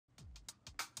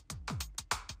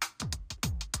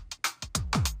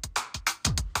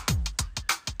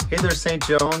Hey there, St.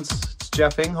 Jones. It's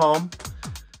Jeff Engholm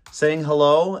saying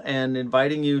hello and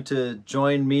inviting you to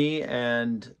join me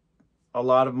and a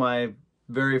lot of my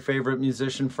very favorite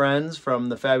musician friends from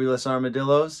the Fabulous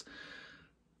Armadillos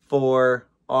for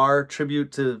our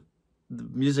tribute to the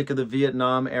music of the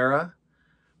Vietnam era,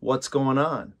 What's Going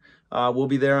On. We'll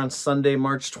be there on Sunday,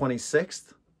 March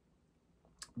 26th.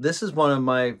 This is one of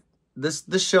my, this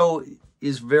show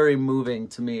is very moving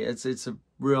to me. It's a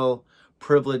real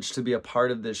privilege to be a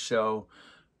part of this show.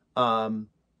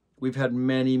 We've had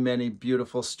many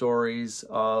beautiful stories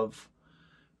of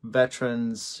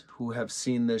veterans who have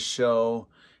seen this show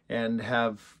and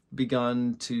have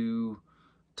begun to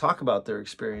talk about their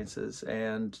experiences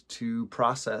and to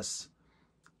process.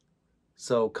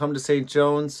 So come to St.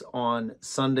 Jones on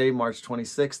Sunday, March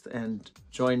 26th, and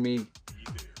join me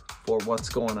for What's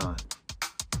Going On.